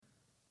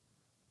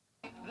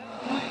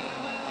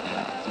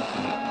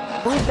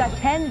We've got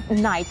 10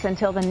 nights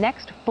until the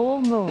next full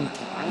moon.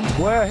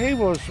 Well, he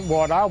was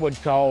what I would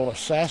call a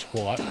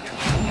Sasquatch.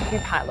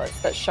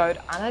 Pilots that showed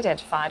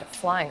unidentified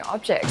flying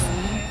objects.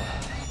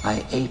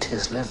 I ate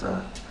his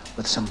liver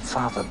with some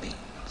fava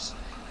beans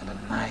and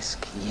a nice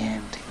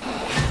Chianti.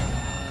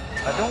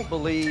 I don't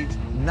believe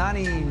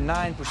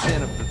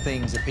 99% of the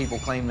things that people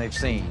claim they've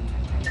seen.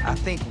 I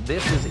think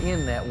this is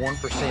in that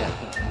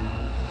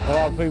 1%. A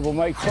lot of people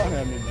make fun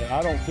of me, but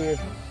I don't care.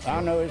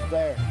 I know it's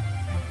there.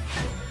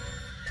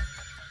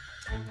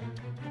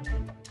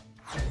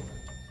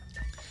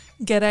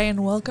 G'day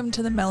and welcome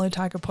to the Mellow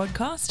Tiger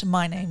podcast.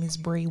 My name is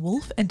Bree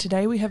Wolf and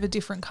today we have a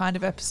different kind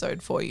of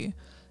episode for you.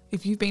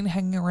 If you've been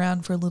hanging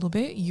around for a little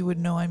bit, you would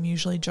know I'm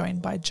usually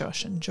joined by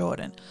Josh and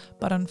Jordan.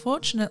 But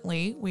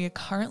unfortunately, we are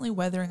currently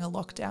weathering a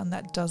lockdown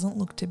that doesn't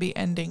look to be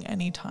ending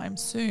anytime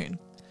soon.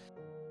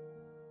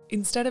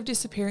 Instead of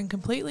disappearing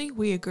completely,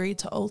 we agreed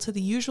to alter the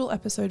usual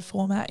episode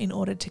format in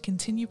order to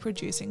continue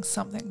producing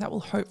something that will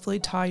hopefully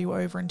tie you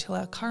over until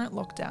our current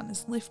lockdown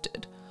is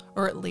lifted,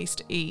 or at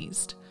least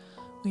eased.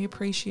 We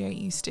appreciate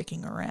you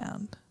sticking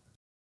around.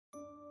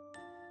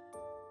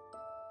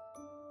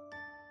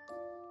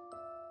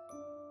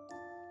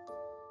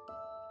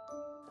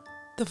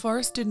 The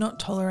forest did not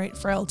tolerate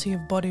frailty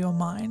of body or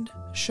mind.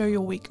 Show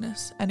your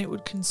weakness, and it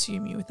would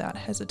consume you without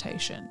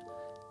hesitation.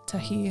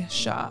 Tahir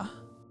Shah.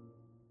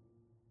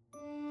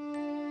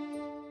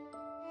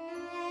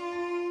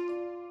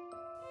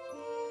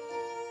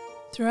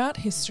 Throughout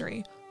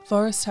history,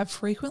 forests have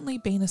frequently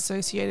been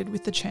associated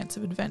with the chance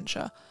of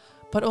adventure,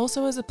 but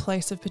also as a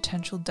place of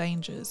potential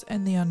dangers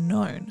and the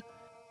unknown.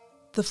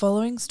 The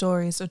following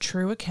stories are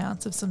true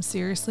accounts of some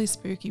seriously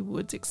spooky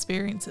woods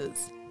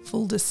experiences.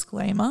 Full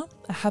disclaimer,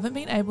 I haven't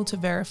been able to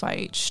verify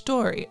each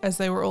story as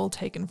they were all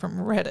taken from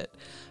Reddit,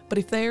 but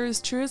if they are as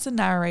true as the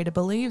narrator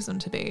believes them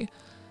to be,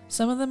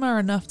 some of them are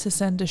enough to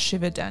send a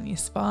shiver down your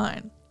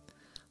spine.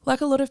 Like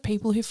a lot of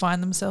people who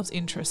find themselves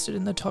interested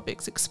in the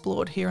topics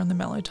explored here on the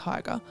Mellow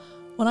Tiger,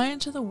 when I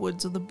enter the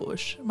woods or the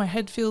bush, my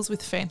head fills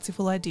with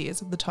fanciful ideas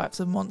of the types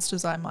of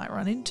monsters I might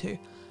run into.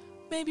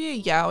 Maybe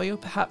a yowie or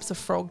perhaps a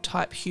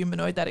frog-type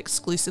humanoid that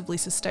exclusively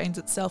sustains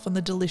itself on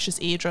the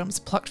delicious eardrums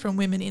plucked from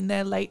women in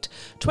their late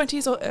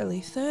 20s or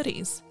early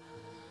 30s.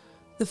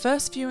 The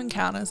first few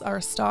encounters are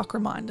a stark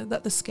reminder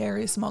that the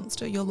scariest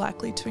monster you're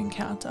likely to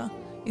encounter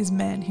is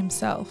man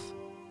himself.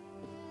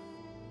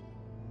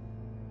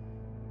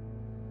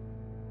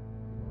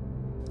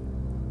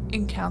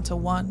 Encounter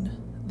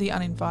 1. The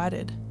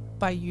Uninvited.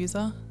 By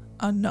user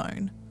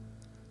unknown.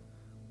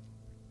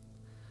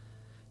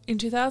 In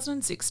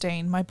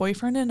 2016, my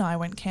boyfriend and I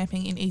went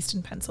camping in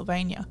eastern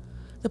Pennsylvania.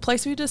 The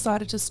place we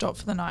decided to stop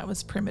for the night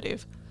was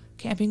primitive.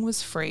 Camping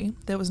was free,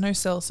 there was no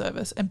cell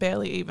service, and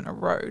barely even a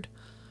road.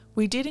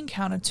 We did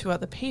encounter 2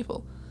 other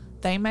people.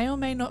 They may or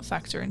may not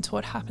factor into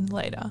what happened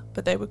later,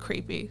 but they were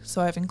creepy,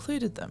 so I've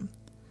included them.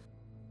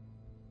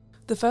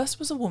 The first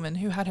was a woman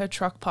who had her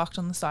truck parked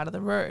on the side of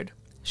the road.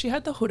 She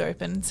had the hood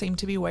open and seemed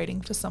to be waiting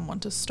for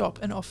someone to stop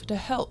and offer to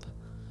help.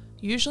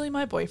 Usually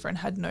my boyfriend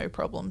had no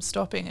problem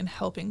stopping and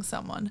helping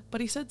someone,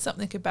 but he said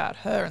something about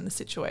her and the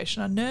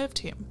situation unnerved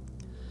him.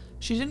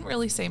 She didn't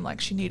really seem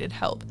like she needed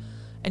help,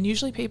 and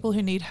usually people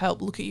who need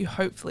help look at you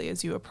hopefully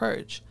as you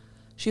approach.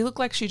 She looked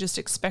like she just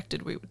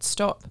expected we would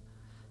stop.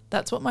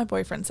 That's what my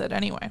boyfriend said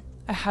anyway.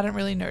 I hadn't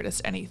really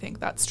noticed anything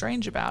that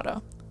strange about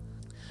her.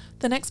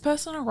 The next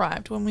person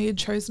arrived when we had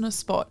chosen a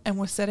spot and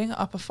were setting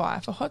up a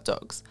fire for hot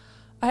dogs.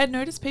 I had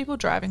noticed people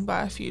driving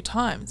by a few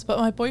times, but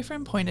my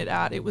boyfriend pointed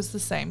out it was the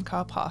same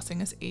car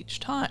passing us each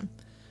time.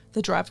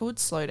 The driver would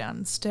slow down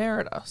and stare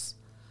at us.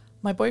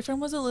 My boyfriend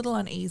was a little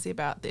uneasy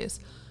about this,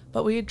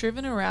 but we had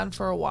driven around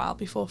for a while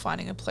before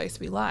finding a place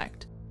we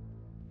liked.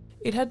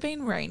 It had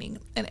been raining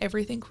and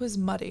everything was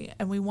muddy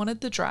and we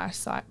wanted the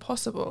driest site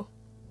possible.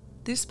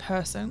 This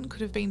person could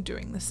have been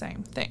doing the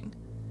same thing.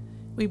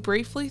 We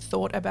briefly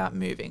thought about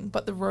moving,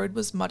 but the road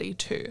was muddy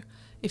too.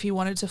 If he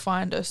wanted to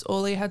find us,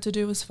 all he had to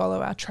do was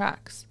follow our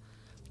tracks.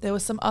 There were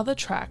some other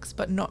tracks,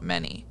 but not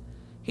many.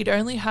 He'd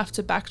only have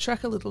to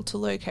backtrack a little to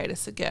locate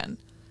us again.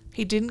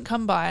 He didn't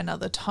come by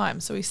another time,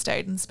 so we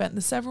stayed and spent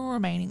the several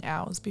remaining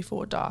hours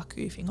before dark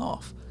goofing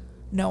off.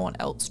 No one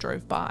else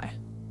drove by.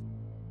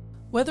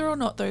 Whether or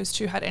not those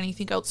 2 had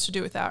anything else to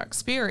do with our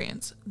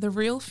experience, the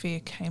real fear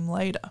came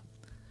later.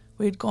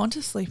 We had gone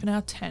to sleep in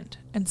our tent,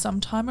 and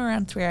sometime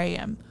around 3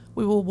 a.m,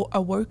 we were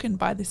awoken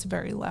by this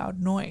very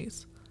loud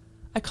noise.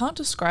 I can't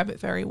describe it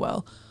very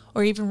well,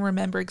 or even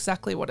remember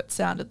exactly what it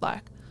sounded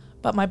like,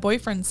 but my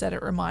boyfriend said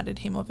it reminded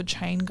him of a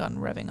chain gun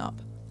revving up.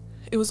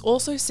 It was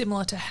also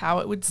similar to how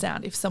it would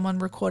sound if someone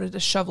recorded a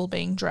shovel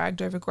being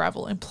dragged over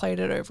gravel and played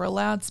it over a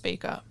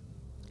loudspeaker.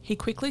 He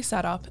quickly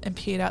sat up and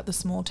peered out the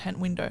small tent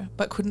window,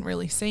 but couldn't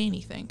really see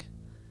anything.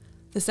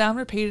 The sound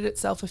repeated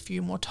itself a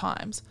few more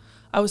times.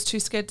 I was too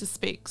scared to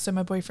speak, so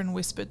my boyfriend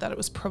whispered that it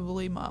was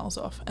probably miles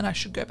off and I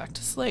should go back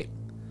to sleep.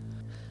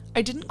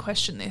 I didn't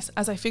question this,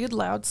 as I figured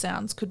loud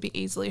sounds could be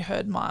easily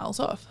heard miles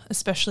off,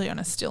 especially on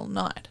a still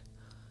night.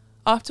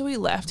 After we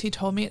left, he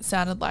told me it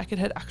sounded like it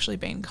had actually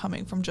been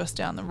coming from just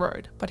down the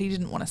road, but he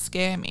didn't want to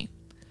scare me.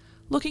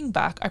 Looking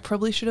back, I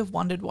probably should have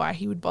wondered why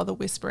he would bother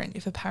whispering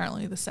if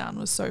apparently the sound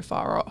was so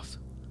far off.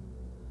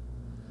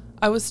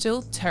 I was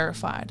still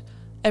terrified.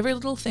 Every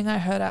little thing I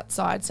heard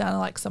outside sounded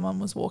like someone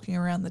was walking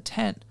around the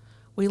tent.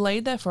 We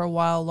laid there for a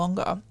while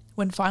longer,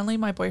 when finally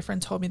my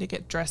boyfriend told me to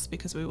get dressed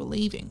because we were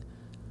leaving.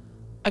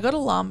 I got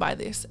alarmed by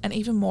this, and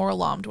even more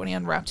alarmed when he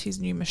unwrapped his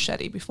new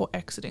machete before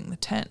exiting the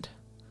tent.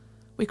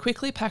 We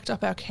quickly packed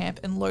up our camp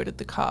and loaded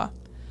the car.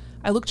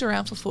 I looked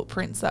around for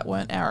footprints that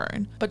weren't our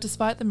own, but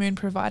despite the moon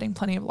providing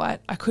plenty of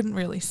light, I couldn't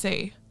really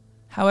see.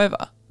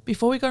 However,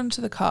 before we got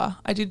into the car,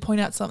 I did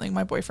point out something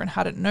my boyfriend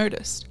hadn't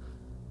noticed.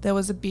 There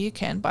was a beer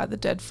can by the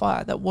dead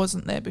fire that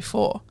wasn't there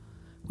before.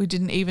 We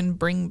didn't even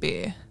bring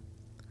beer.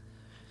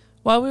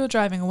 While we were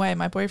driving away,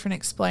 my boyfriend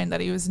explained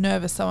that he was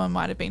nervous someone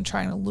might have been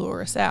trying to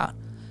lure us out,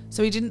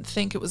 so he didn't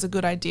think it was a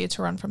good idea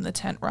to run from the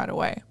tent right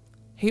away.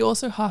 He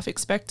also half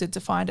expected to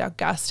find our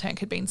gas tank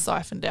had been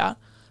siphoned out,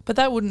 but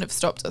that wouldn't have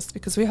stopped us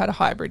because we had a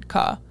hybrid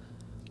car.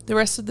 The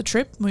rest of the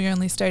trip, we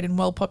only stayed in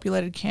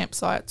well-populated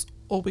campsites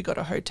or we got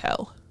a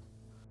hotel.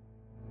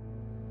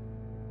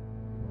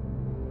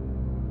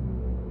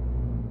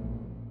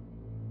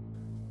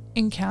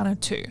 Encounter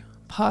 2,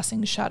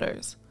 Passing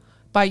Shadows,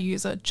 by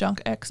user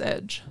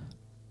JunkXEdge.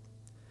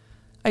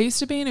 I used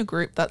to be in a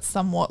group that's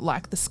somewhat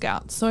like the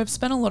Scouts, so I've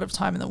spent a lot of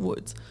time in the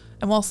woods,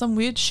 and while some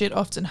weird shit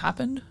often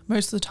happened,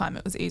 most of the time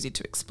it was easy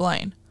to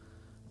explain.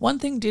 One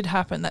thing did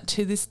happen that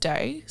to this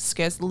day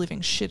scares the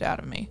living shit out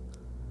of me.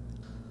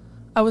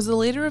 I was the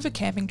leader of a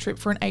camping trip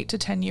for an 8 to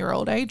 10 year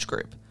old age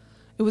group.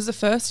 It was the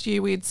first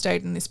year we had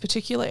stayed in this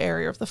particular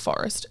area of the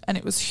forest, and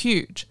it was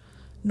huge.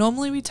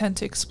 Normally we tend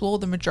to explore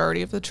the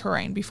majority of the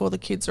terrain before the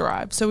kids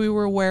arrive, so we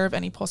were aware of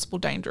any possible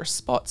dangerous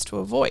spots to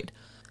avoid.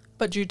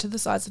 But due to the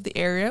size of the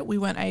area, we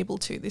weren't able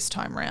to this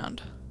time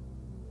round.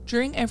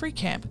 During every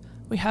camp,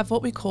 we have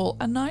what we call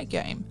a night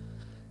game.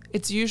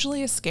 It's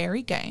usually a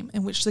scary game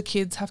in which the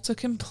kids have to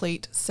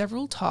complete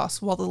several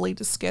tasks while the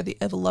leaders scare the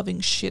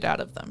ever-loving shit out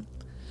of them.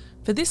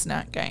 For this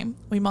night game,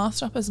 we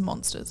masked up as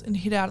monsters and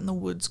hid out in the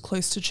woods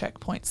close to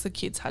checkpoints the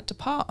kids had to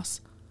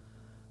pass.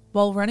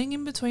 While running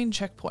in between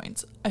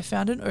checkpoints, I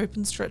found an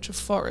open stretch of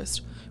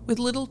forest with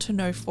little to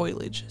no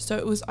foliage, so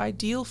it was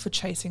ideal for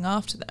chasing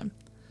after them.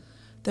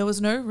 There was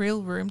no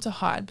real room to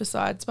hide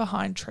besides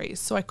behind trees,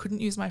 so I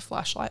couldn't use my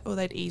flashlight or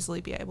they'd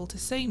easily be able to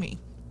see me.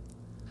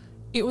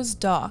 It was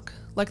dark,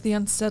 like the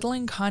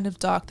unsettling kind of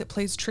dark that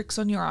plays tricks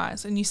on your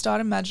eyes and you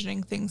start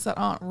imagining things that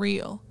aren't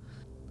real.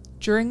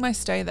 During my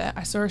stay there,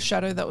 I saw a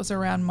shadow that was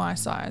around my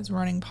size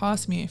running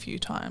past me a few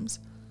times.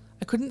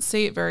 I couldn't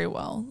see it very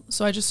well,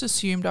 so I just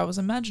assumed I was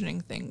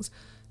imagining things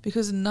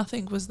because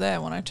nothing was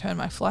there when I turned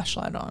my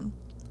flashlight on.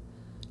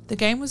 The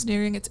game was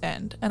nearing its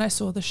end and I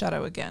saw the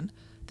shadow again.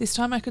 This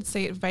time I could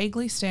see it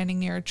vaguely standing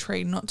near a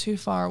tree not too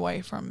far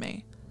away from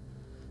me.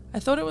 I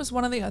thought it was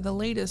one of the other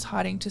leaders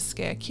hiding to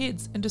scare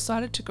kids and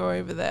decided to go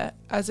over there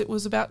as it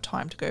was about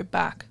time to go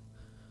back.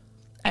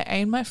 I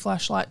aimed my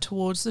flashlight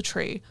towards the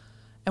tree,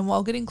 and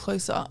while getting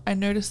closer, I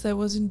noticed there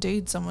was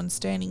indeed someone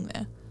standing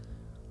there.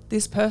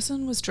 This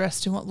person was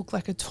dressed in what looked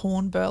like a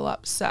torn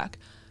burlap sack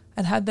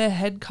and had their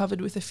head covered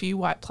with a few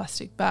white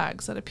plastic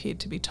bags that appeared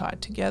to be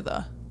tied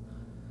together.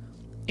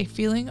 A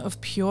feeling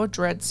of pure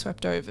dread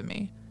swept over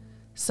me.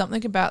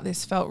 Something about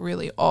this felt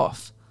really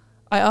off.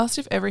 I asked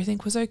if everything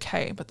was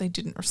okay, but they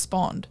didn't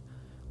respond.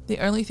 The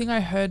only thing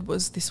I heard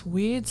was this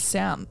weird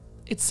sound.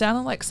 It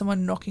sounded like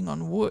someone knocking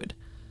on wood.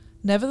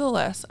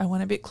 Nevertheless, I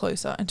went a bit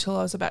closer until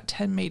I was about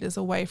 10 meters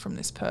away from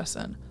this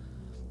person.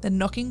 The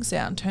knocking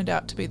sound turned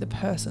out to be the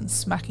person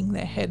smacking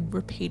their head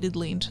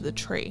repeatedly into the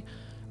tree,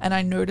 and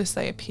I noticed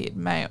they appeared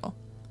male.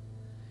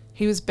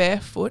 He was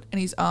barefoot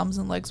and his arms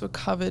and legs were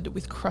covered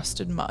with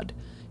crusted mud.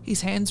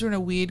 His hands were in a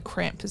weird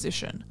cramped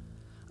position.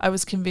 I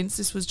was convinced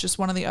this was just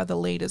one of the other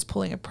leaders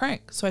pulling a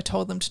prank, so I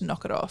told them to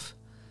knock it off.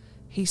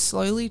 He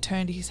slowly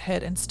turned his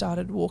head and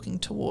started walking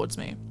towards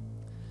me.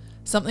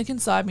 Something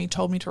inside me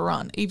told me to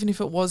run, even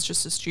if it was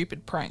just a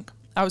stupid prank.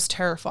 I was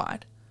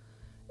terrified.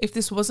 If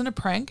this wasn't a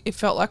prank, it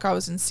felt like I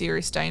was in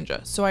serious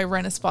danger, so I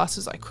ran as fast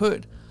as I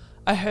could.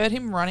 I heard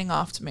him running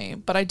after me,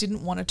 but I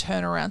didn't want to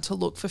turn around to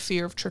look for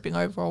fear of tripping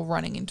over or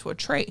running into a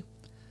tree.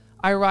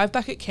 I arrived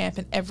back at camp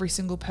and every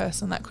single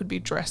person that could be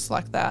dressed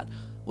like that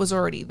was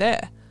already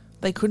there.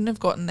 They couldn't have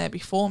gotten there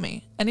before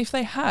me, and if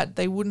they had,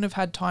 they wouldn't have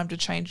had time to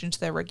change into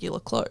their regular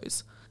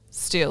clothes.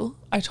 Still,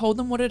 I told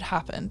them what had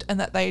happened and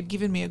that they had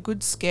given me a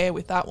good scare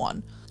with that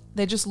one.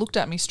 They just looked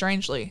at me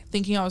strangely,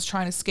 thinking I was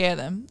trying to scare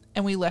them,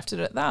 and we left it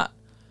at that.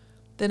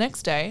 The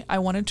next day, I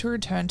wanted to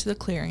return to the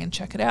clearing and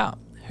check it out.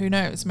 Who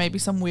knows, maybe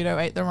some weirdo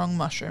ate the wrong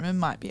mushroom and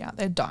might be out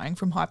there dying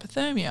from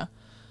hypothermia.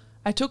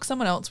 I took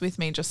someone else with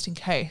me just in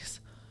case.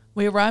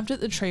 We arrived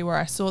at the tree where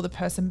I saw the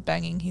person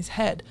banging his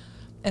head,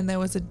 and there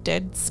was a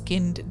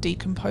dead-skinned,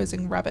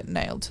 decomposing rabbit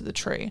nailed to the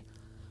tree.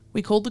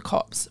 We called the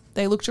cops.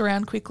 They looked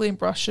around quickly and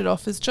brushed it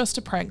off as just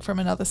a prank from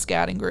another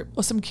scouting group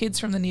or some kids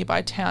from the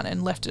nearby town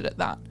and left it at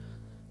that.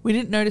 We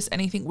didn't notice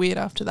anything weird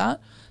after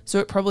that, so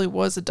it probably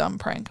was a dumb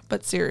prank,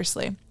 but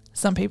seriously,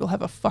 some people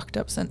have a fucked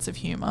up sense of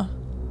humour.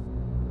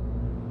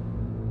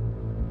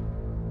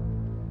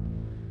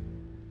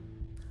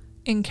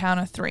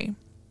 Encounter 3.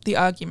 The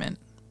Argument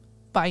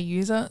by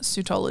user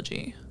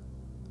Sutology.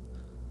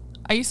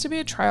 I used to be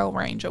a trail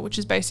ranger, which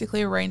is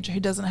basically a ranger who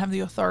doesn't have the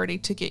authority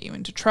to get you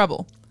into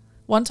trouble.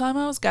 One time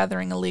I was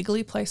gathering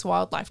illegally placed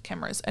wildlife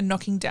cameras and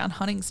knocking down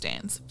hunting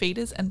stands,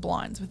 feeders and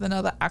blinds with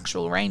another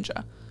actual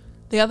ranger.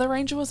 The other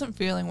ranger wasn't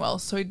feeling well,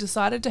 so he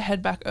decided to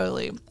head back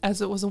early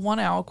as it was a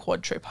 1-hour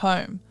quad trip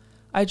home.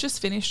 I had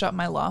just finished up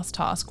my last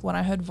task when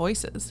I heard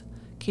voices.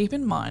 Keep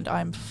in mind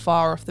I am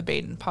far off the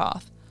beaten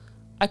path.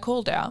 I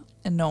called out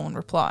and no one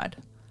replied.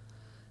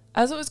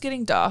 As it was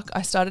getting dark,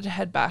 I started to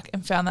head back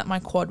and found that my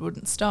quad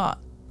wouldn't start.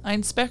 I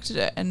inspected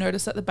it and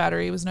noticed that the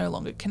battery was no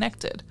longer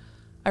connected.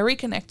 I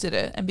reconnected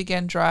it and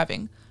began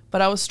driving,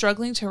 but I was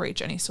struggling to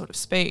reach any sort of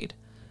speed.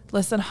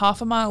 Less than half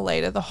a mile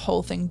later, the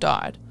whole thing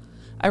died.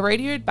 I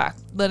radioed back,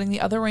 letting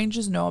the other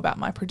rangers know about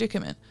my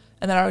predicament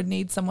and that I would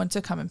need someone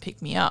to come and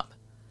pick me up.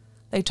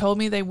 They told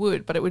me they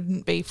would, but it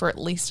wouldn't be for at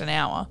least an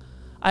hour.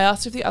 I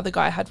asked if the other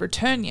guy had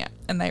returned yet,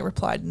 and they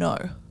replied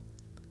no.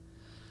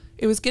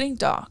 It was getting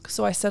dark,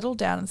 so I settled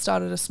down and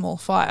started a small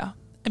fire,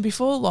 and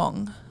before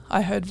long,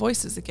 I heard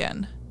voices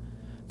again.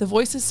 The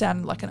voices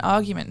sounded like an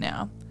argument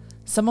now.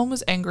 Someone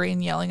was angry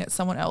and yelling at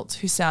someone else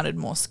who sounded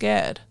more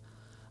scared.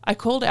 I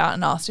called out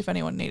and asked if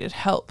anyone needed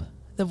help.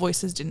 The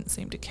voices didn't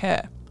seem to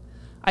care.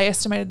 I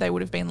estimated they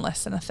would have been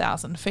less than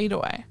 1,000 feet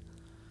away.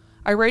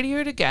 I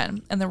radioed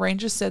again, and the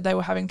rangers said they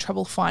were having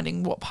trouble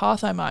finding what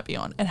path I might be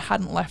on and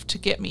hadn't left to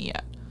get me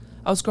yet.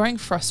 I was growing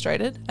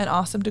frustrated and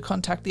asked them to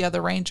contact the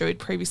other ranger who had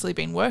previously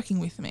been working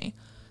with me.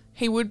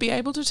 He would be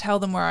able to tell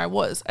them where I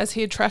was, as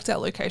he had tracked our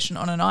location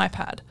on an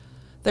iPad.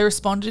 They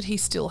responded he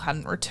still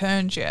hadn't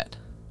returned yet.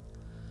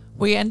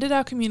 We ended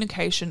our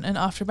communication, and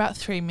after about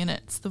 3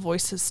 minutes, the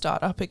voices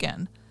start up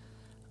again.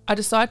 I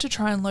decided to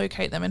try and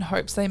locate them in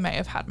hopes they may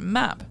have had a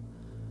map.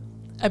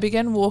 I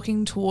began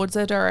walking towards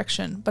their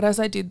direction, but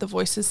as I did, the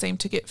voices seemed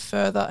to get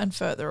further and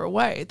further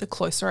away the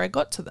closer I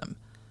got to them.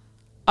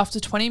 After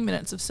 20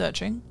 minutes of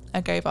searching,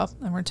 I gave up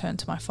and returned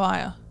to my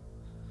fire.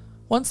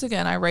 Once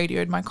again, I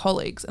radioed my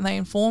colleagues, and they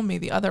informed me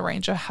the other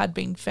ranger had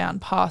been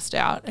found passed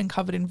out and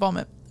covered in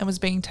vomit and was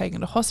being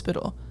taken to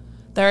hospital.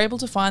 They were able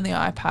to find the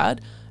iPad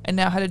and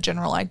now had a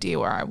general idea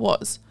where I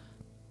was.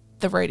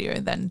 The radio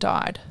then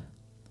died.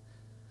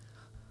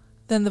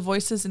 Then the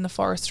voices in the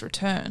forest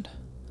returned.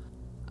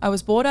 I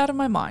was bored out of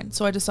my mind,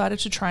 so I decided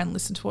to try and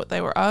listen to what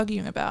they were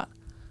arguing about.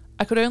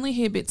 I could only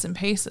hear bits and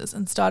pieces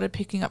and started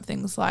picking up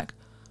things like,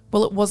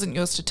 well, it wasn't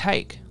yours to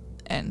take,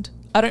 and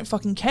I don't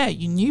fucking care,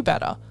 you knew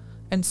better,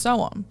 and so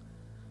on.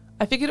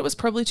 I figured it was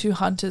probably two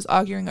hunters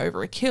arguing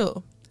over a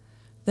kill.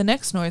 The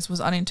next noise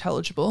was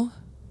unintelligible,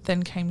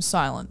 then came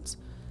silence.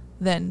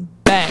 Then,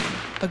 bang,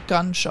 a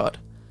gunshot.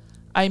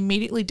 I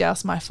immediately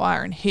doused my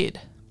fire and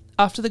hid.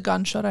 After the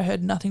gunshot, I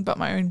heard nothing but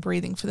my own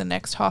breathing for the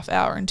next half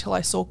hour until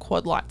I saw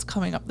quad lights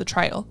coming up the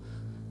trail.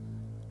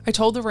 I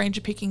told the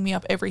ranger picking me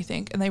up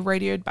everything, and they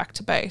radioed back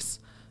to base.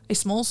 A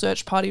small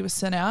search party was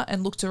sent out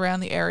and looked around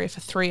the area for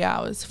 3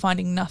 hours,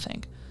 finding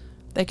nothing.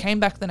 They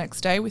came back the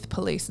next day with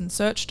police and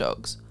search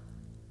dogs.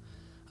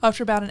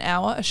 After about an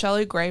hour, a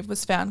shallow grave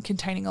was found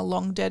containing a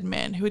long dead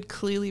man who had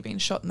clearly been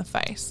shot in the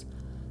face.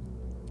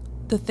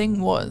 The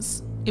thing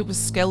was, it was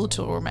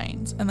skeletal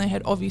remains, and they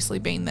had obviously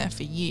been there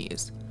for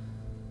years.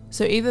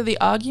 So either the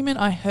argument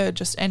I heard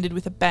just ended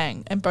with a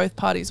bang and both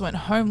parties went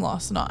home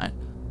last night,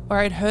 or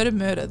I'd heard a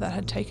murder that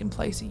had taken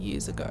place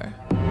years ago.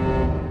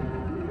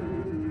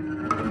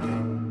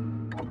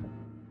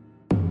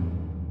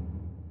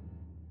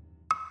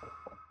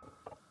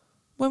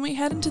 When we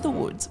head into the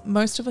woods,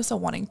 most of us are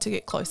wanting to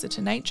get closer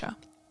to nature.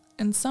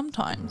 And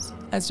sometimes,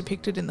 as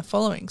depicted in the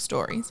following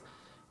stories,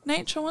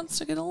 nature wants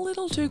to get a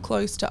little too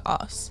close to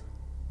us.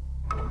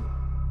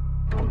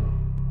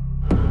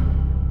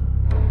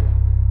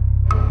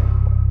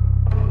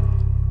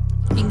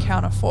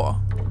 Encounter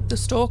 4. The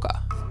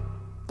Stalker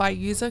by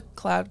user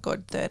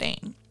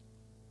CloudGod13.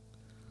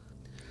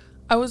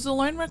 I was a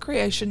lone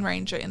recreation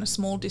ranger in a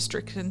small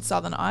district in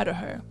southern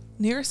Idaho.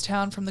 Nearest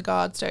town from the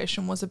guard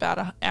station was about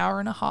an hour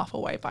and a half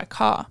away by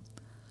car.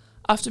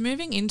 After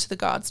moving into the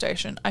guard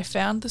station, I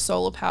found the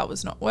solar power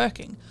was not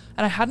working,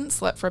 and I hadn't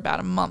slept for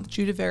about a month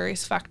due to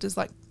various factors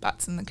like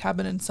bats in the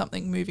cabin and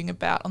something moving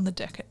about on the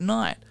deck at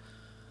night.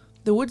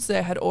 The woods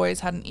there had always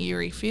had an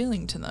eerie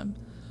feeling to them.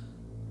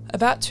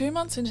 About 2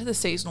 months into the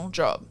seasonal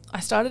job, I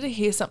started to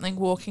hear something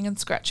walking and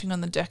scratching on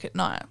the deck at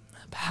night,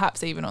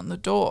 perhaps even on the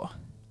door.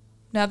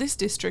 Now this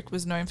district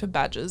was known for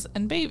badgers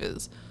and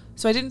beavers,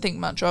 so I didn't think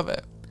much of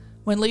it.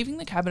 When leaving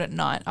the cabin at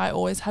night, I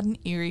always had an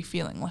eerie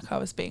feeling like I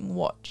was being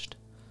watched.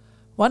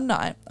 One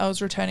night, I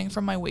was returning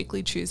from my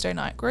weekly Tuesday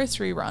night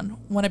grocery run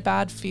when a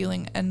bad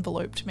feeling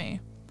enveloped me.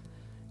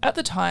 At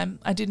the time,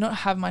 I did not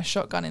have my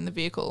shotgun in the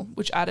vehicle,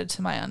 which added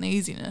to my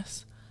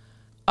uneasiness.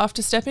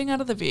 After stepping out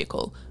of the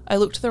vehicle, I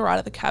looked to the right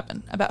of the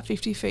cabin, about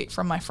 50 feet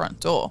from my front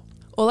door.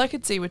 All I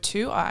could see were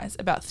two eyes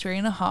about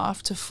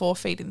 3.5 to 4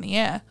 feet in the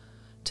air.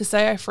 To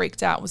say I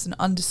freaked out was an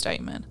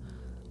understatement.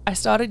 I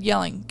started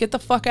yelling, "Get the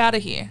fuck out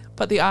of here,"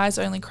 but the eyes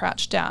only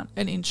crouched down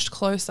and inched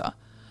closer.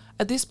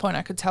 At this point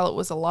I could tell it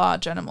was a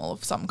large animal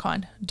of some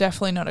kind,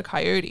 definitely not a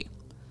coyote.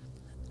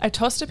 I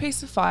tossed a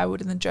piece of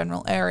firewood in the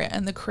general area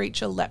and the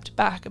creature leapt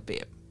back a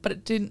bit, but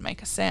it didn't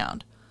make a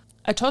sound.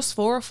 I tossed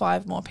 4 or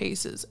 5 more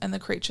pieces and the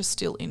creature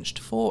still inched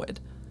forward.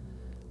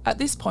 At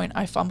this point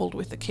I fumbled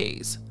with the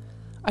keys.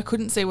 I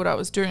couldn't see what I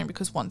was doing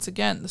because once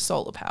again the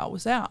solar power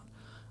was out.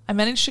 I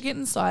managed to get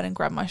inside and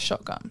grab my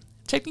shotgun.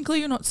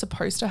 Technically you're not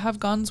supposed to have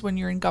guns when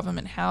you're in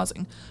government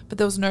housing, but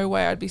there was no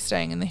way I'd be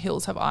staying in the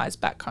Hills Have Eyes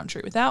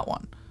backcountry without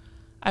one.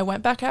 I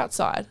went back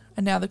outside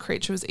and now the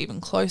creature was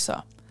even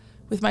closer.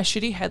 With my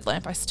shitty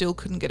headlamp I still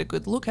couldn't get a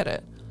good look at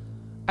it.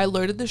 I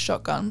loaded the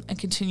shotgun and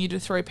continued to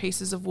throw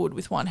pieces of wood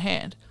with one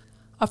hand.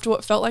 After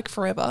what felt like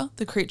forever,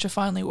 the creature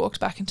finally walked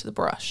back into the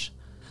brush.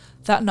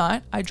 That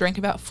night, I drank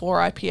about 4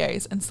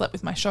 IPAs and slept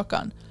with my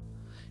shotgun.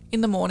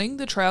 In the morning,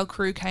 the trail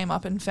crew came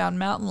up and found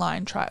mountain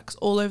lion tracks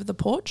all over the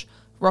porch,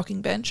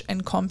 rocking bench,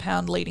 and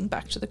compound leading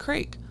back to the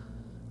creek.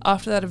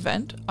 After that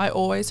event, I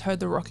always heard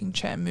the rocking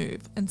chair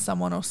move and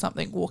someone or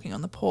something walking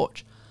on the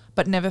porch,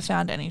 but never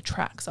found any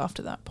tracks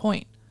after that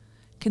point.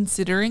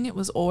 Considering it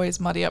was always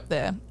muddy up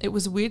there, it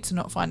was weird to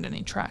not find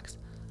any tracks.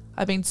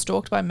 I've been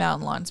stalked by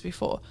mountain lions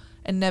before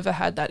and never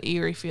had that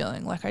eerie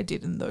feeling like I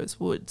did in those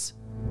woods.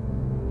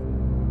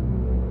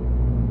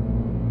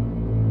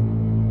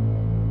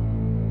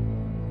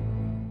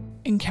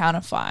 Encounter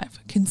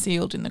 5,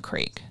 Concealed in the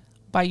Creek,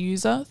 by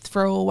user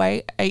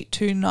throwaway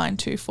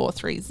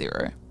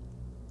 8292430.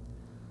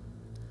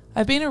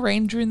 I've been a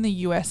ranger in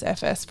the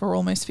USFS for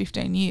almost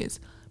 15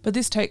 years, but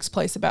this takes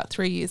place about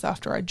 3 years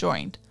after I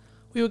joined.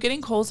 We were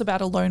getting calls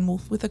about a lone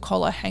wolf with a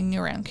collar hanging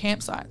around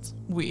campsites.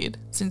 Weird,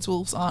 since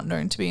wolves aren't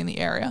known to be in the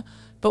area,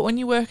 but when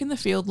you work in the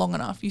field long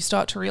enough, you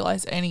start to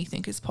realise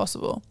anything is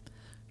possible.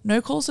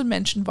 No calls had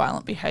mentioned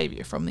violent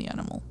behaviour from the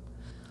animal.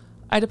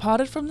 I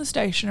departed from the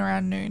station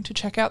around noon to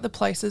check out the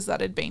places that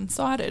had been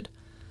sighted.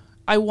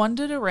 I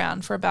wandered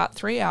around for about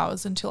 3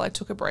 hours until I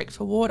took a break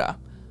for water.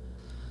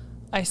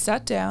 I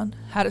sat down,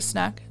 had a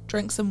snack,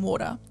 drank some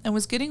water, and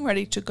was getting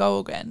ready to go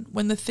again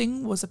when the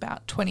thing was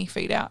about 20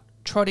 feet out,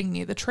 trotting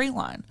near the tree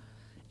line.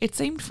 It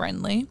seemed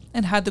friendly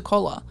and had the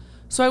collar,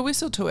 so I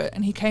whistled to it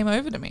and he came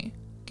over to me.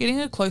 Getting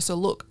a closer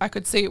look, I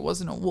could see it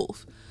wasn't a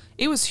wolf.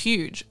 It was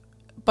huge,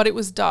 but it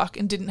was dark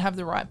and didn't have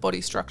the right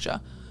body structure,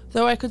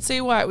 though I could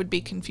see why it would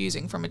be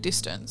confusing from a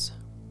distance.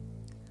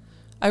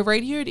 I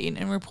radioed in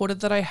and reported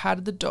that I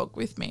had the dog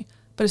with me,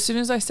 but as soon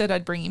as I said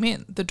I'd bring him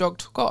in, the dog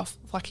took off,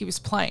 like he was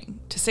playing,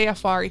 to see how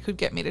far he could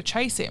get me to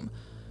chase him.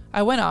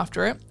 I went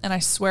after it, and I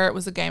swear it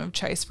was a game of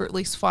chase for at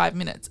least 5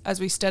 minutes as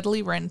we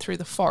steadily ran through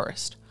the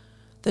forest.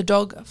 The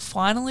dog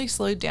finally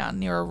slowed down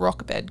near a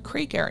rock-bed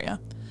creek area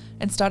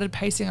and started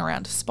pacing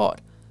around a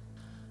spot.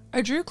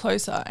 I drew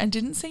closer and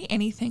didn't see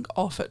anything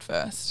off at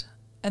first,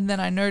 and then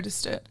I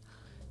noticed it.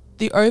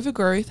 The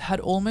overgrowth had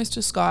almost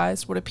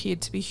disguised what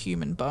appeared to be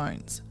human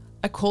bones.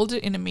 I called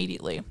it in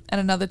immediately,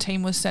 and another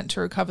team was sent to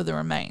recover the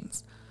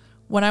remains.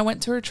 When I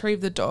went to retrieve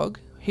the dog,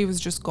 he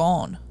was just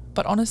gone.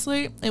 But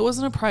honestly, it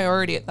wasn't a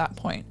priority at that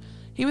point.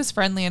 He was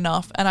friendly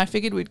enough, and I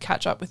figured we'd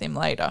catch up with him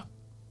later.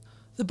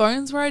 The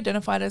bones were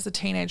identified as a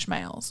teenage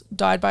male's,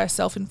 died by a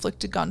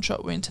self-inflicted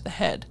gunshot wound to the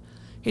head.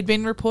 He'd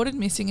been reported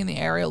missing in the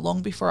area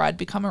long before I'd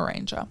become a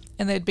ranger,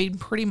 and there'd been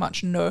pretty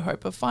much no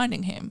hope of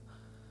finding him.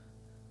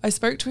 I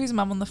spoke to his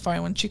mum on the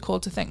phone when she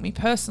called to thank me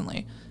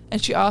personally,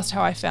 and she asked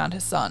how I found her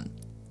son.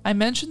 I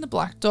mentioned the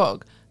black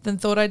dog, then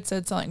thought I'd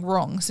said something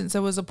wrong since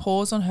there was a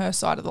pause on her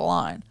side of the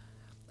line.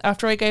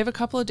 After I gave a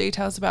couple of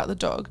details about the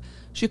dog,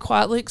 she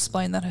quietly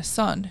explained that her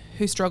son,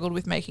 who struggled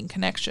with making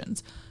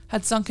connections,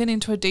 had sunken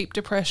into a deep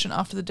depression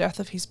after the death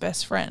of his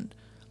best friend,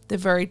 the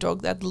very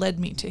dog that led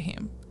me to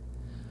him.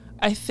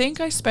 I think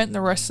I spent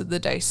the rest of the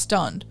day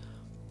stunned.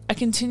 I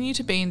continue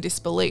to be in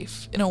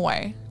disbelief, in a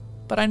way,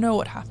 but I know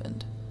what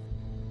happened.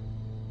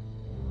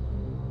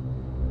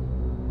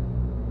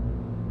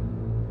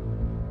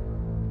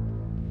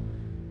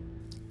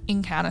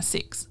 Encounter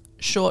 6,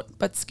 Short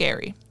but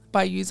Scary,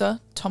 by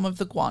user Tom of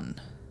the Guan.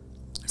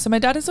 So my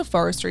dad is a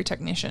forestry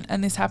technician,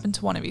 and this happened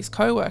to one of his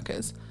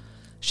co-workers.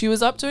 She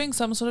was up doing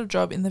some sort of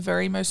job in the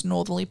very most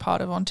northerly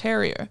part of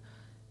Ontario.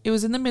 It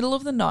was in the middle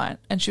of the night,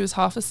 and she was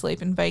half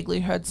asleep and vaguely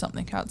heard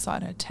something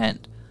outside her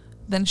tent.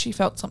 Then she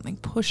felt something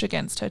push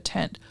against her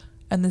tent,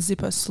 and the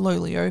zipper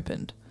slowly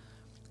opened.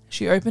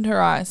 She opened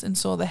her eyes and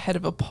saw the head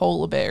of a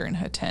polar bear in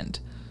her tent.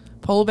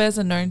 Polar bears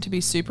are known to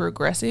be super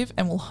aggressive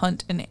and will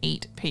hunt and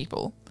eat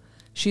people.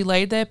 She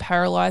laid there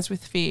paralysed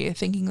with fear,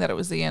 thinking that it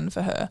was the end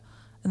for her,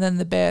 and then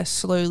the bear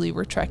slowly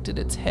retracted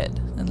its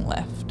head and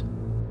left.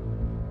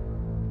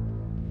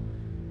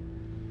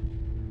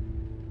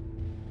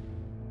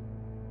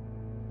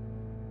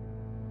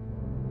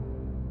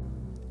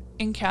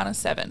 Encounter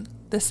 7,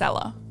 The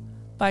Cellar,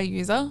 by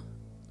user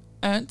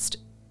Ernst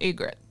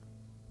Egret.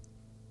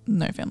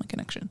 No family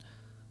connection.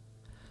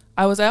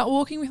 I was out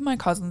walking with my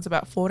cousins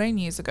about 14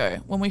 years ago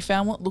when we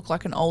found what looked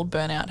like an old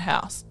burnout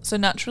house, so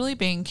naturally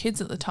being kids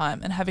at the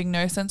time and having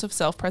no sense of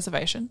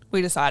self-preservation,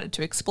 we decided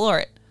to explore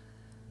it.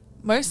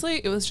 Mostly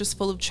it was just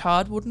full of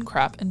charred wooden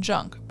crap and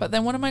junk, but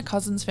then one of my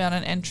cousins found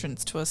an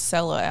entrance to a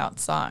cellar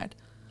outside.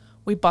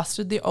 We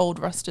busted the old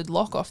rusted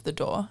lock off the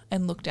door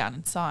and looked down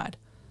inside.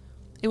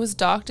 It was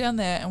dark down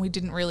there and we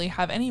didn't really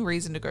have any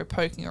reason to go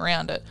poking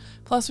around it,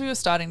 plus we were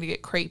starting to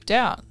get creeped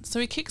out, so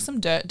we kicked some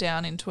dirt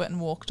down into it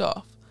and walked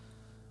off.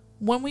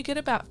 When we get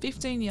about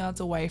 15 yards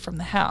away from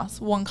the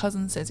house, one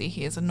cousin says he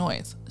hears a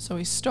noise, so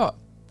we stop.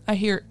 I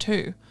hear it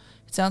too.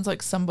 It sounds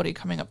like somebody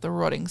coming up the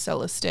rotting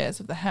cellar stairs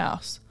of the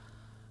house.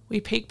 We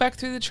peek back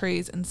through the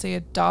trees and see a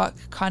dark,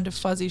 kind of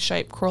fuzzy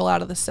shape crawl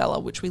out of the cellar,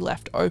 which we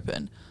left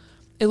open.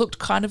 It looked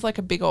kind of like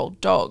a big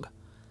old dog.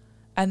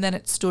 And then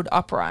it stood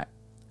upright.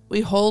 We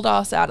hauled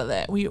ass out of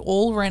there. We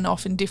all ran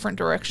off in different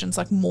directions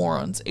like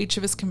morons, each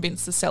of us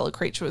convinced the cellar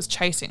creature was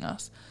chasing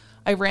us.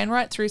 I ran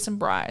right through some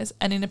briars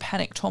and in a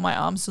panic tore my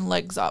arms and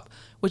legs up,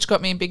 which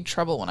got me in big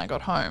trouble when I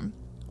got home.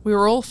 We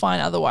were all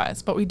fine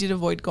otherwise, but we did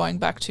avoid going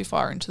back too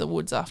far into the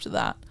woods after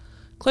that.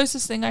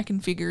 Closest thing I can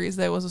figure is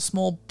there was a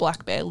small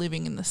black bear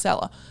living in the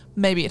cellar.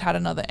 Maybe it had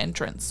another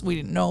entrance we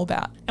didn't know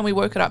about, and we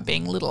woke it up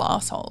being little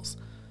assholes.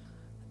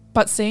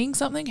 But seeing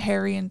something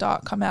hairy and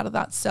dark come out of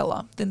that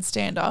cellar, then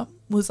stand up,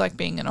 was like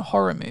being in a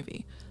horror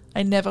movie.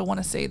 I never want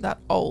to see that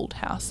old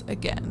house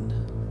again.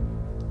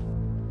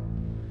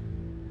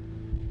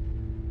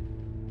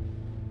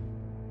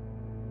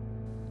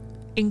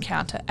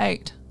 Encounter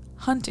 8.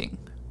 Hunting.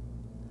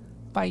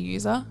 By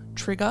user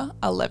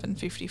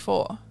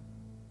Trigger1154.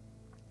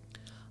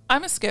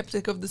 I'm a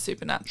skeptic of the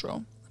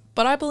supernatural,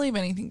 but I believe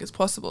anything is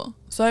possible,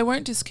 so I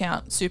won't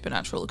discount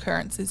supernatural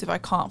occurrences if I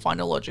can't find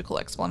a logical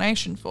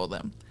explanation for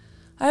them.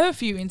 I have a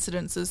few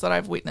incidences that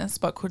I've witnessed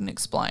but couldn't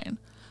explain.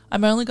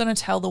 I'm only going to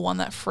tell the one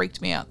that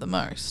freaked me out the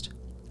most.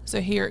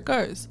 So here it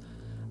goes.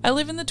 I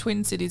live in the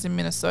Twin Cities in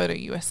Minnesota,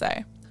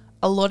 USA.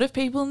 A lot of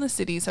people in the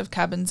cities have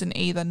cabins in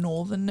either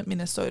northern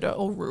Minnesota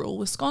or rural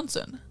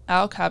Wisconsin.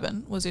 Our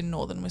cabin was in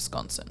northern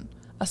Wisconsin,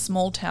 a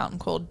small town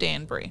called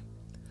Danbury.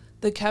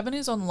 The cabin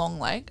is on Long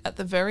Lake at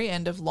the very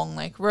end of Long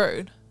Lake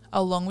Road.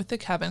 Along with the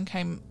cabin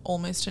came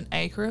almost an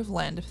acre of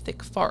land of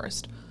thick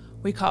forest.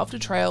 We carved a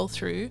trail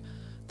through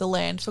the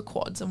land for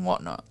quads and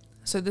whatnot,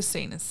 so the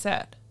scene is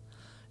set.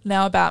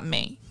 Now about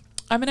me.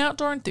 I'm an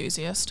outdoor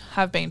enthusiast,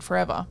 have been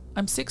forever.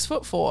 I'm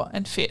 6'4"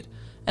 and fit,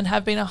 and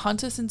have been a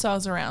hunter since I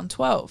was around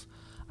 12.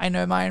 I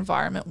know my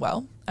environment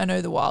well, I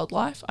know the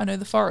wildlife, I know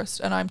the forest,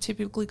 and I'm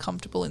typically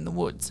comfortable in the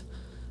woods.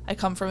 I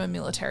come from a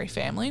military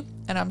family,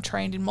 and I'm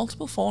trained in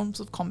multiple forms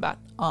of combat,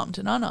 armed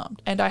and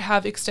unarmed, and I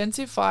have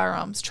extensive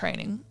firearms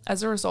training.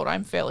 As a result,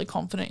 I'm fairly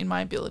confident in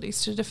my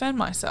abilities to defend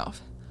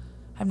myself.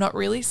 I'm not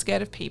really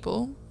scared of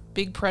people,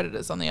 big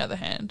predators on the other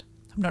hand.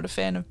 I'm not a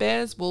fan of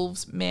bears,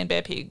 wolves, man,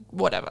 bear, pig,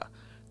 whatever.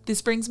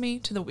 This brings me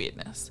to the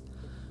weirdness.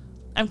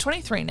 I'm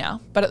 23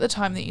 now, but at the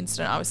time of the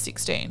incident I was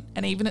 16,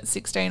 and even at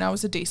 16 I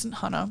was a decent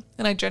hunter,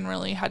 and I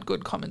generally had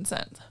good common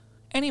sense.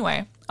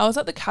 Anyway, I was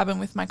at the cabin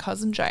with my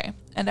cousin Jay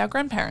and our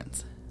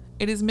grandparents.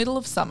 It is middle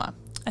of summer,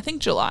 I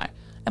think July,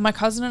 and my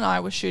cousin and I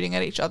were shooting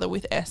at each other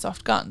with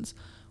airsoft guns.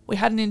 We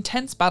had an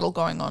intense battle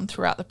going on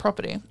throughout the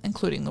property,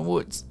 including the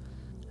woods.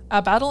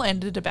 Our battle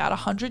ended about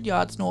 100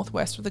 yards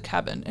northwest of the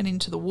cabin and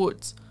into the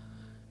woods.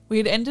 We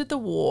had ended the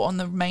war on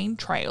the main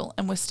trail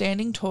and were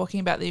standing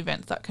talking about the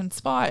events that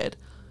conspired.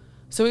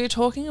 So we were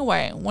talking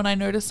away when I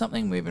noticed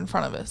something move in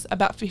front of us,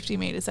 about 50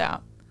 metres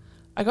out.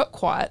 I got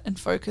quiet and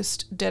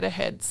focused dead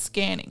ahead,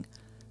 scanning.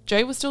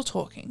 Jay was still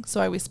talking, so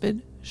I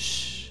whispered,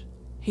 "Shh."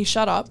 He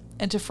shut up,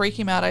 and to freak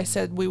him out I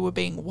said we were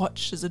being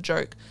watched as a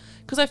joke,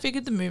 because I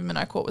figured the movement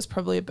I caught was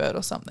probably a bird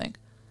or something.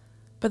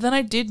 But then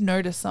I did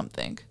notice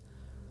something.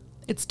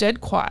 It's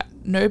dead quiet,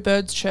 no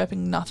birds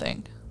chirping,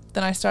 nothing.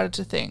 Then I started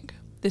to think,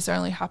 this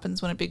only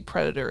happens when a big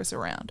predator is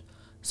around,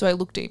 so I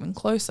looked even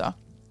closer.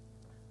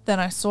 Then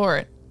I saw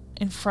it.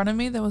 In front of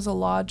me there was a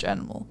large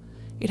animal.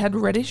 It had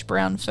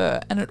reddish-brown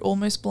fur and it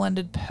almost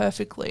blended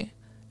perfectly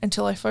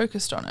until I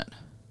focused on it.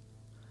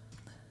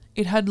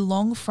 It had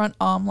long front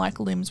arm-like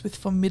limbs with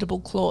formidable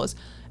claws,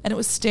 and it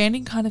was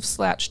standing kind of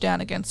slouched down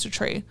against a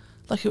tree,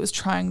 like it was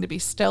trying to be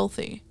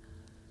stealthy.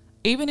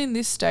 Even in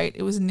this state,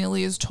 it was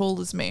nearly as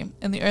tall as me,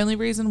 and the only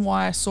reason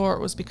why I saw it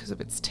was because of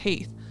its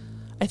teeth.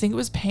 I think it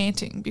was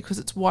panting because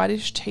its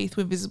whitish teeth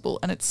were visible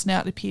and its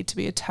snout appeared to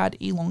be a tad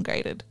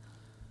elongated.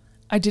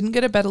 I didn't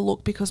get a better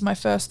look because my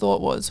first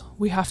thought was,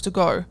 we have to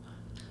go.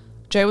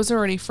 Jay was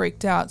already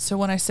freaked out, so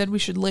when I said we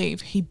should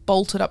leave, he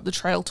bolted up the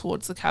trail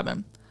towards the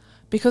cabin.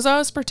 Because I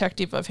was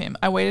protective of him,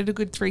 I waited a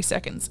good 3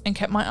 seconds and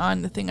kept my eye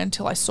on the thing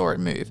until I saw it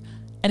move,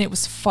 and it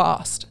was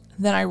fast.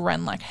 Then I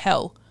ran like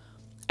hell.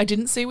 I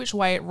didn't see which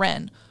way it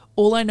ran.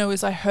 All I know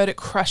is I heard it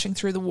crashing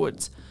through the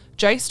woods.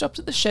 Jay stopped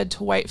at the shed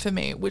to wait for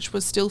me, which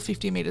was still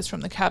 50 metres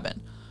from the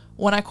cabin.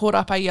 When I caught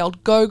up, I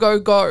yelled, "Go, go,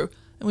 go!"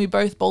 and we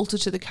both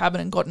bolted to the cabin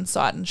and got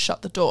inside and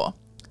shut the door.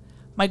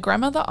 My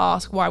grandmother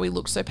asked why we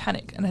looked so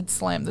panicked and had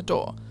slammed the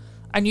door.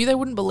 I knew they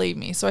wouldn't believe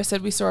me, so I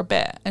said we saw a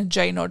bear, and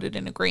Jay nodded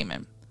in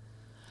agreement.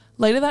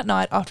 Later that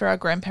night, after our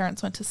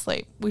grandparents went to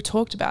sleep, we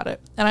talked about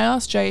it, and I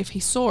asked Jay if he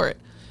saw it.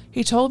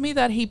 He told me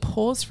that he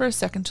paused for a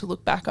second to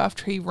look back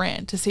after he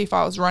ran to see if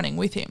I was running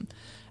with him,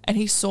 and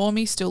he saw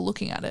me still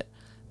looking at it.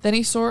 Then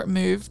he saw it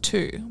move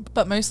too,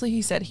 but mostly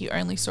he said he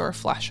only saw a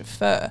flash of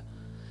fur.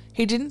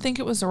 He didn't think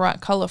it was the right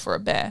colour for a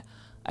bear.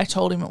 I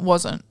told him it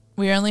wasn't.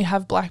 We only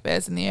have black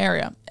bears in the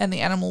area, and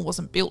the animal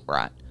wasn't built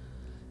right.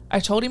 I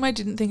told him I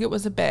didn't think it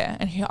was a bear,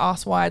 and he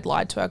asked why I'd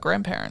lied to our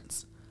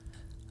grandparents.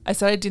 I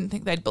said I didn't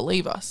think they'd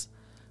believe us.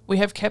 We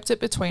have kept it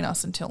between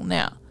us until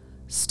now.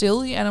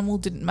 Still, the animal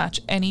didn't match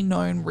any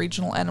known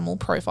regional animal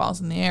profiles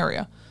in the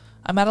area.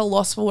 I'm at a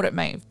loss for what it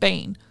may have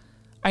been.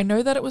 I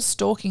know that it was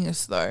stalking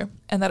us though,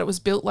 and that it was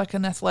built like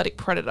an athletic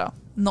predator,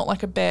 not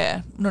like a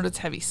bear, not its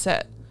heavy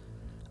set.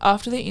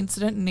 After the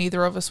incident,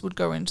 neither of us would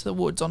go into the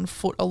woods on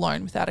foot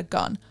alone without a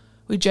gun.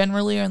 We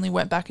generally only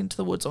went back into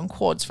the woods on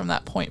quads from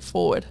that point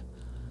forward.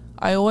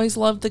 I always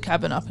loved the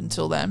cabin up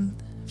until then.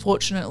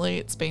 Fortunately,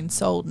 it's been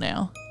sold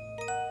now.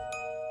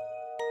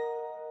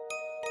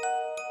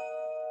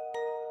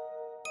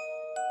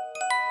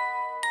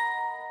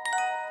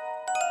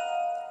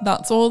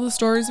 That's all the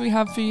stories we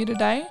have for you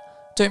today.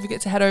 Don't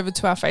forget to head over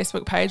to our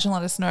Facebook page and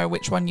let us know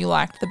which one you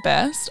liked the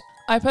best.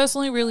 I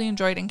personally really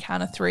enjoyed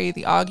Encounter 3,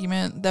 the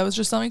argument. There was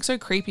just something so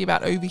creepy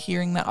about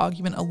overhearing that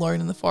argument alone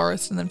in the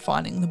forest and then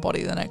finding the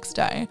body the next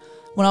day.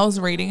 When I was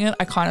reading it,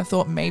 I kind of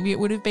thought maybe it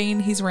would have been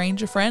his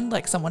ranger friend,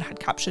 like someone had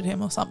captured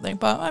him or something,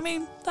 but I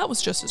mean, that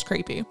was just as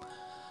creepy.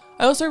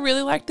 I also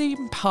really liked the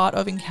part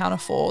of Encounter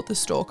 4, the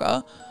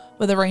stalker,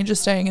 where the ranger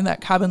staying in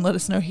that cabin let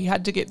us know he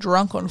had to get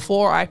drunk on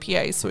 4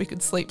 IPAs so he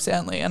could sleep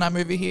soundly, and I'm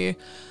over here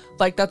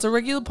like that's a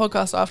regular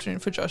podcast afternoon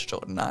for Josh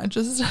Jordan. I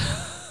just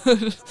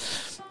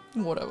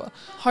whatever.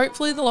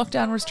 Hopefully the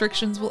lockdown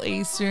restrictions will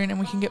ease soon and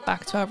we can get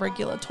back to our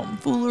regular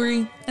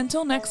tomfoolery.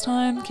 Until next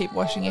time, keep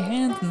washing your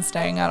hands and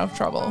staying out of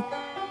trouble.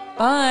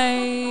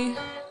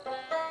 Bye!